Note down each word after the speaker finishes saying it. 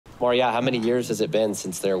Maria, how many years has it been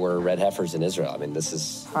since there were red heifers in Israel? I mean, this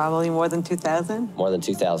is... Probably more than 2,000. More than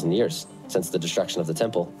 2,000 years since the destruction of the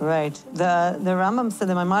temple. Right. The Rambam said,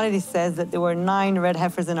 the Maimonides says that there were 9 red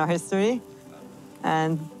heifers in our history,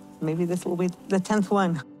 and maybe this will be the 10th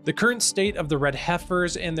one. The current state of the red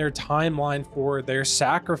heifers and their timeline for their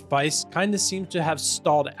sacrifice kind of seems to have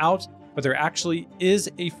stalled out, but there actually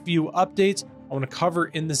is a few updates I want to cover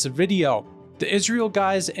in this video. The Israel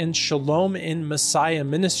Guys and Shalom in Messiah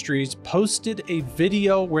Ministries posted a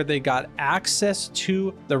video where they got access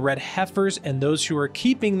to the red heifers and those who are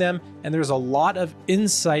keeping them, and there's a lot of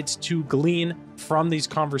insights to glean from these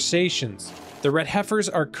conversations. The red heifers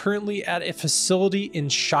are currently at a facility in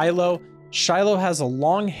Shiloh. Shiloh has a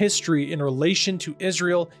long history in relation to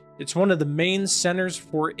Israel. It's one of the main centers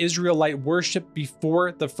for Israelite worship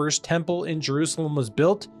before the first temple in Jerusalem was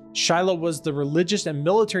built. Shiloh was the religious and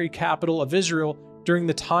military capital of Israel during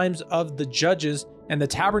the times of the Judges, and the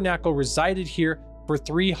tabernacle resided here for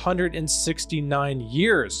 369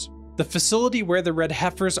 years. The facility where the red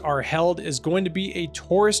heifers are held is going to be a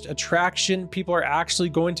tourist attraction. People are actually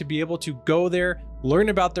going to be able to go there, learn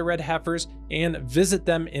about the red heifers, and visit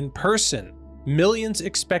them in person. Millions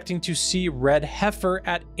expecting to see red heifer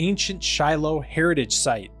at ancient Shiloh heritage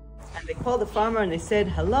site. And they called the farmer and they said,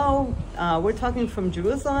 hello, we're talking from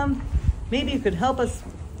Jerusalem. Maybe you could help us.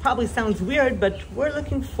 Probably sounds weird, but we're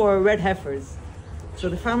looking for red heifers. So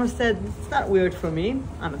the farmer said, it's not weird for me.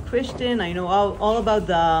 I'm a Christian. I know all about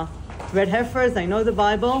the red heifers. I know the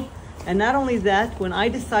Bible. And not only that, when I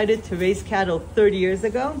decided to raise cattle 30 years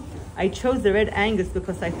ago, I chose the red Angus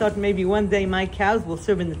because I thought maybe one day my cows will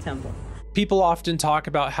serve in the temple. People often talk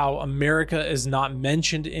about how America is not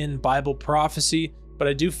mentioned in Bible prophecy, but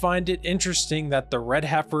I do find it interesting that the red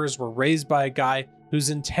heifers were raised by a guy whose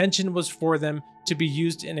intention was for them to be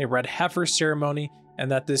used in a red heifer ceremony, and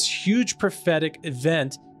that this huge prophetic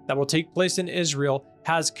event that will take place in Israel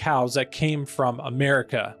has cows that came from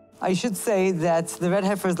America. I should say that the red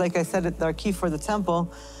heifers, like I said, are key for the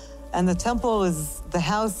temple, and the temple is the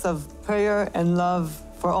house of prayer and love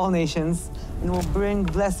for all nations, and will bring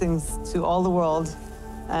blessings to all the world.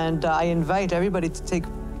 And I invite everybody to take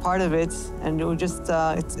part of it, and it will just,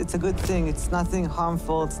 it's a good thing. It's nothing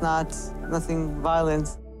harmful. It's nothing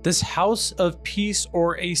violent. This house of peace,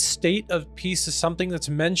 or a state of peace, is something that's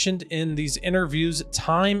mentioned in these interviews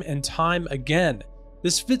time and time again.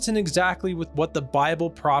 This fits in exactly with what the Bible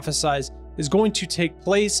prophesies is going to take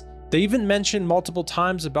place. They even mention multiple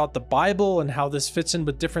times about the Bible and how this fits in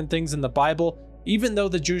with different things in the Bible, even though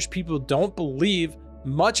the Jewish people don't believe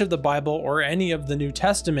much of the Bible or any of the New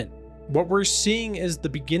Testament. What we're seeing is the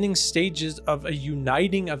beginning stages of a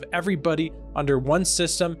uniting of everybody under one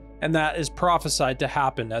system, and that is prophesied to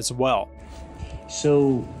happen as well.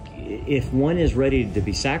 So if one is ready to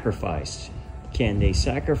be sacrificed, can they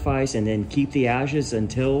sacrifice and then keep the ashes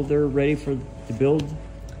until they're ready to build?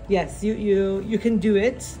 Yes, you can do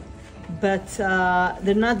it, but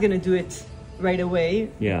they're not going to do it right away,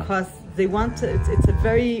 because they want to. It's a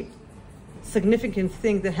very significant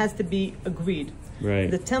thing that has to be agreed.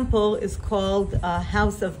 Right. The temple is called a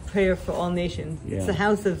house of prayer for all nations. Yeah. It's a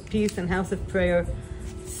house of peace and house of prayer.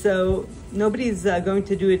 So nobody's going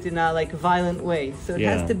to do it in a violent way. So it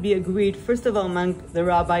has to be agreed, first of all, among the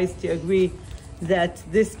rabbis to agree that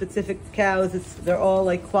this specific cows, they're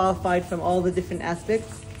all qualified from all the different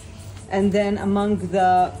aspects. And then among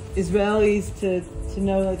the Israelis to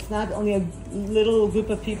know it's not only a little group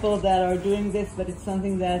of people that are doing this, but it's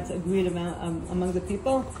something that's agreed among the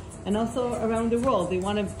people. And also around the world, they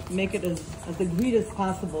want to make it as agreed as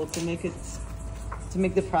possible to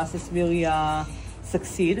make the process really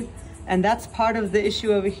succeed. And that's part of the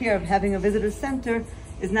issue over here of having a visitor center,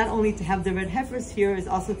 is not only to have the red heifers here, is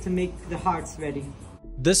also to make the hearts ready.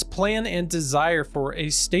 This plan and desire for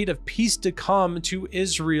a state of peace to come to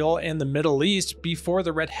Israel and the Middle East before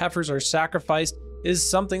the red heifers are sacrificed is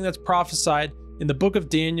something that's prophesied in the book of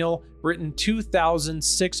Daniel, written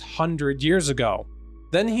 2,600 years ago.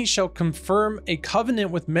 Then he shall confirm a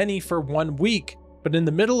covenant with many for 1 week, but in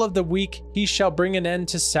the middle of the week he shall bring an end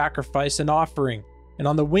to sacrifice and offering, and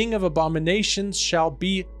on the wing of abominations shall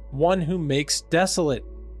be one who makes desolate,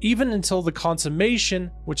 even until the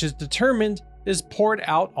consummation which is determined is poured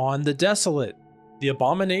out on the desolate. The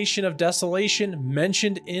abomination of desolation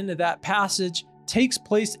mentioned in that passage takes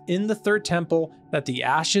place in the third temple that the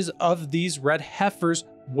ashes of these red heifers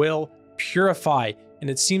will purify. And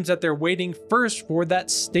it seems that they're waiting first for that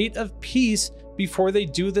state of peace before they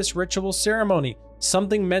do this ritual ceremony,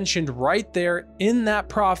 something mentioned right there in that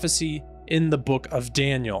prophecy in the book of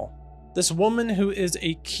Daniel. This woman who is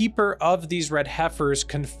a keeper of these red heifers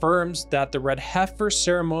confirms that the red heifer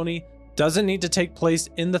ceremony doesn't need to take place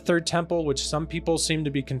in the third temple, which some people seem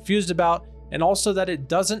to be confused about, and also that it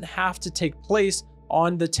doesn't have to take place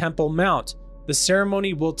on the Temple Mount. The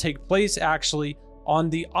ceremony will take place actually on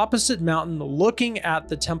the opposite mountain looking at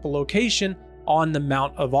the temple location on the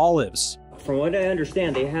Mount of Olives. From what I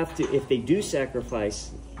understand, they have to, if they do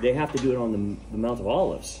sacrifice, they have to do it on the Mount of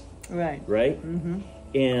Olives. Right. Right? Mm-hmm.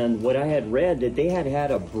 And what I had read, that they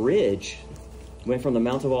had a bridge, went from the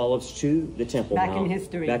Mount of Olives to the Temple Mount.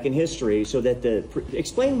 Back in history, so that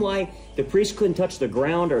explain why the priests couldn't touch the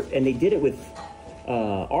ground, and they did it with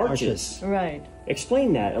arches. Right.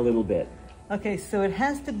 Explain that a little bit. Okay, so it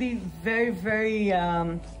has to be very, very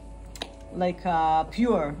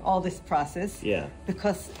pure, all this process. Yeah.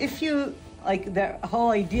 Because if you, the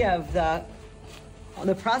whole idea of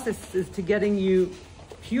the process is to getting you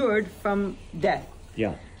cured from death.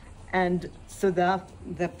 Yeah. And so the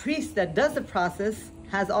priest that does the process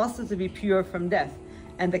has also to be pure from death.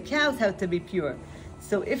 And the cows have to be pure.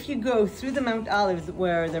 So if you go through the Mount Olives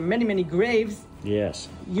where there are many, many graves, yes,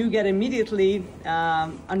 you get immediately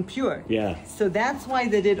unpure. Yeah. So that's why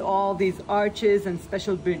they did all these arches and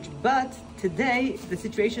special bridge. But today the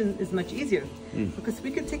situation is much easier because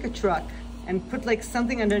we could take a truck and put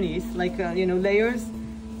something underneath, layers,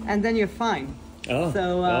 and then you're fine. Oh,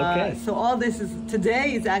 so okay. So all this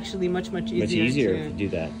today is actually much easier. Much easier to do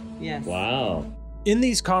that. Yes. Wow. In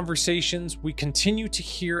these conversations, we continue to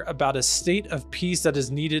hear about a state of peace that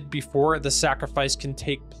is needed before the sacrifice can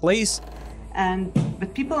take place.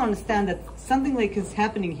 But people understand that something is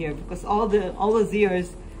happening here because all those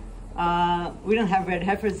years we don't have red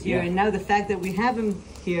heifers here, and now the fact that we have them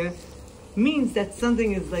here means that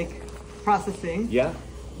something is processing. Yeah.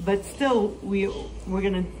 But still, we're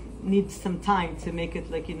gonna need some time to make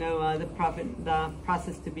it the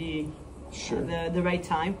process to be sure the right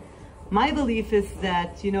time. My belief is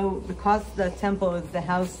that because the temple is the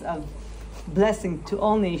house of blessing to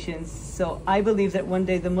all nations, so I believe that one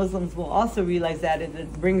day the Muslims will also realize that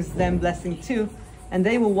it brings them blessing too, and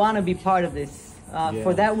they will want to be part of this.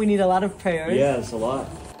 For that, we need a lot of prayers. Yes, a lot.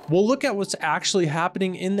 We'll look at what's actually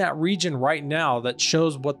happening in that region right now that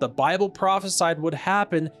shows what the Bible prophesied would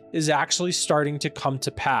happen is actually starting to come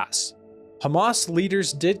to pass. Hamas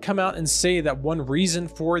leaders did come out and say that one reason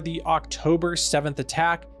for the October 7th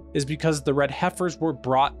attack is because the red heifers were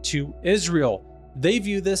brought to Israel. They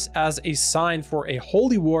view this as a sign for a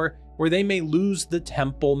holy war where they may lose the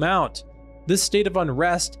Temple Mount. This state of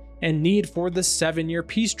unrest and need for the 7-year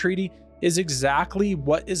peace treaty is exactly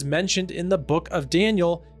what is mentioned in the book of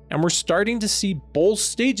Daniel, and we're starting to see both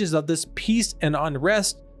stages of this peace and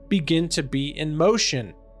unrest begin to be in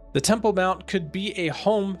motion. The Temple Mount could be a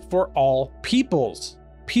home for all peoples.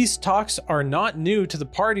 Peace talks are not new to the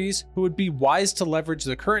parties who would be wise to leverage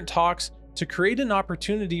the current talks to create an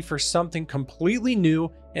opportunity for something completely new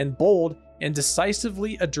and bold and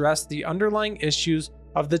decisively address the underlying issues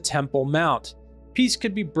of the Temple Mount. Peace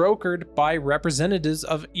could be brokered by representatives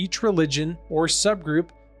of each religion or subgroup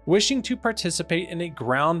wishing to participate in a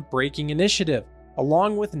groundbreaking initiative,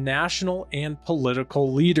 along with national and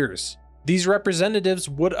political leaders. These representatives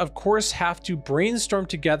would of course have to brainstorm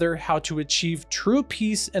together how to achieve true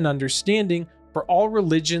peace and understanding for all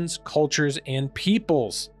religions, cultures, and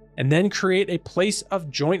peoples, and then create a place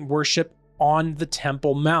of joint worship on the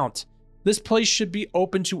Temple Mount. This place should be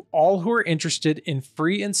open to all who are interested in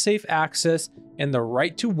free and safe access and the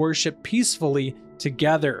right to worship peacefully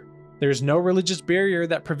together. There's no religious barrier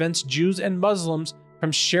that prevents Jews and Muslims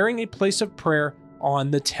from sharing a place of prayer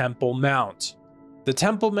on the Temple Mount. The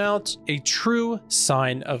Temple Mount, a true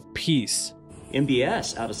sign of peace.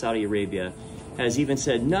 MBS out of Saudi Arabia has even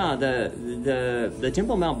said, nah, the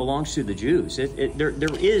Temple Mount belongs to the Jews.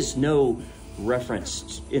 There is no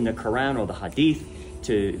reference in the Quran or the Hadith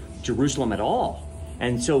to Jerusalem at all.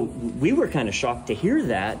 And so we were kind of shocked to hear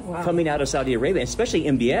that coming out of Saudi Arabia, especially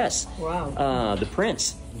MBS, the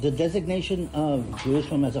prince. The designation of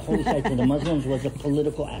Jerusalem as a holy site to the Muslims was a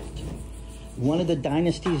political act. One of the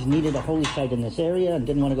dynasties needed a holy site in this area and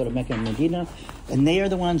didn't want to go to Mecca and Medina. And they are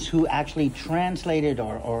the ones who actually translated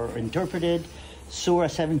or interpreted Surah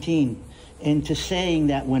 17 into saying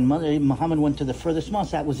that when Muhammad went to the furthest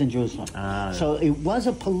mosque, that was in Jerusalem. So it was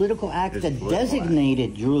a political act that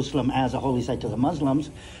designated Jerusalem as a holy site to the Muslims.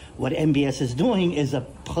 What MBS is doing is a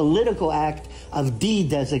political act of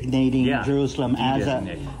de-designating Jerusalem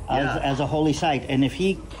as a holy site. And if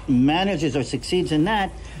he manages or succeeds in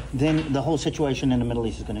that, then the whole situation in the Middle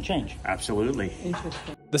East is going to change. Absolutely.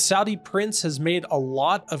 Interesting. The Saudi prince has made a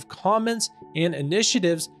lot of comments and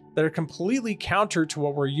initiatives that are completely counter to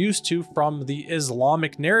what we're used to from the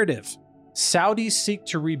Islamic narrative. Saudis seek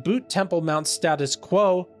to reboot Temple Mount status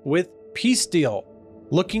quo with peace deal.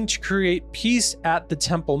 looking to create peace at the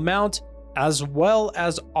Temple Mount, as well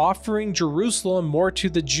as offering Jerusalem more to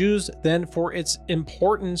the Jews than for its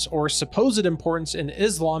importance or supposed importance in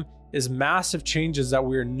Islam, is massive changes that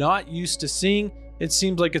we're not used to seeing. It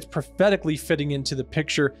seems like it's prophetically fitting into the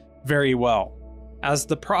picture very well. As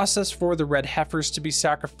the process for the red heifers to be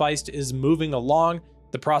sacrificed is moving along,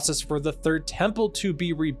 the process for the third temple to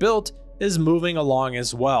be rebuilt is moving along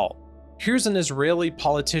as well. Here's an Israeli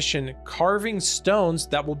politician carving stones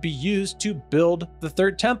that will be used to build the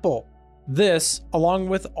third temple. This, along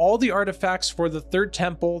with all the artifacts for the third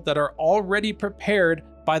temple that are already prepared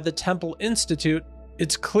by the Temple Institute,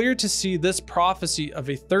 it's clear to see this prophecy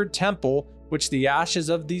of a third temple, which the ashes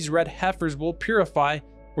of these red heifers will purify,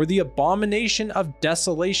 where the abomination of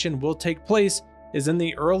desolation will take place, is in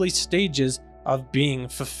the early stages of being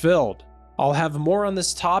fulfilled. I'll have more on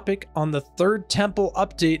this topic on the third temple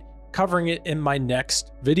update, covering it in my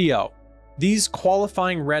next video. These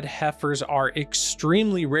qualifying red heifers are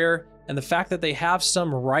extremely rare, and the fact that they have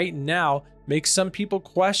some right now makes some people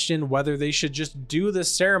question whether they should just do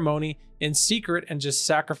this ceremony in secret and just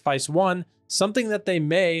sacrifice one, something that they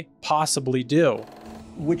may possibly do.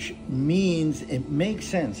 Which means it makes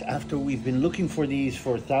sense after we've been looking for these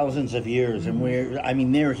for thousands of years,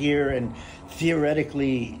 and they're here, and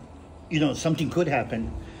theoretically, something could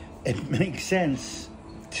happen. It makes sense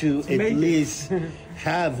to at least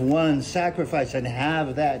have one sacrifice and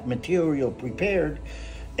have that material prepared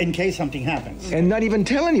in case something happens. And not even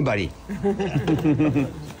tell anybody. Do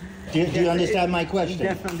you understand my question?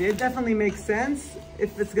 Definitely. It definitely makes sense.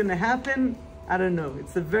 If it's going to happen, I don't know.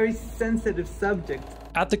 It's a very sensitive subject.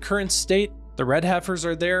 At the current state, the red heifers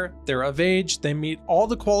are there, they're of age, they meet all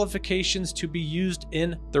the qualifications to be used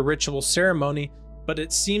in the ritual ceremony, but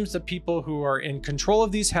it seems the people who are in control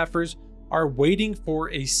of these heifers are waiting for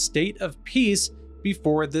a state of peace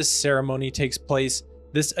before this ceremony takes place.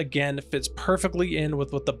 This again fits perfectly in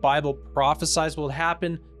with what the Bible prophesies will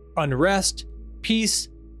happen: unrest, peace,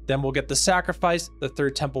 then we'll get the sacrifice, the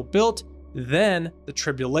third temple built, then the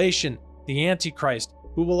tribulation, the Antichrist,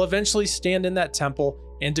 who will eventually stand in that temple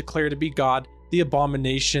and declare to be God, the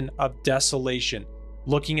abomination of desolation.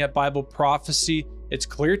 Looking at Bible prophecy, it's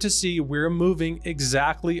clear to see we're moving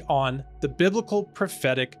exactly on the biblical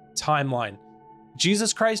prophetic timeline.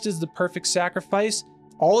 Jesus Christ is the perfect sacrifice.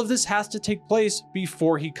 All of this has to take place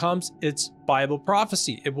before he comes. It's Bible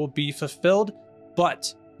prophecy. It will be fulfilled,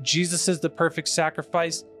 but Jesus is the perfect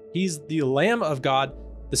sacrifice. He's the Lamb of God,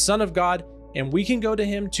 the Son of God, and we can go to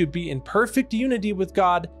him to be in perfect unity with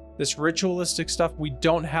God. This ritualistic stuff we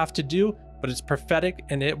don't have to do, but it's prophetic,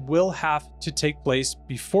 and it will have to take place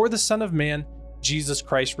before the Son of Man, Jesus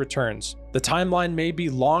Christ, returns. The timeline may be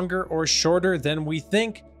longer or shorter than we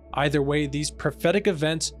think. Either way, these prophetic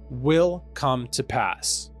events will come to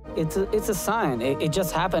pass. It's a sign. It's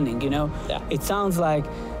just happening, Yeah. It sounds like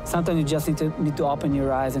something you just need to open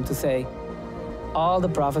your eyes and to say, all the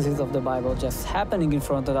prophecies of the Bible just happening in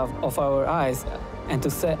front of our eyes. Yeah. And to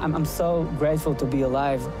say, I'm so grateful to be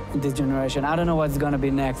alive in this generation. I don't know what's going to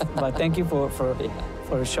be next, but thank you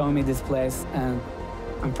for showing me this place. And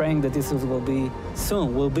I'm praying that this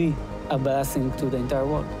will be a blessing to the entire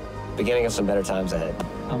world. Beginning of some better times ahead.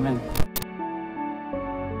 Amen.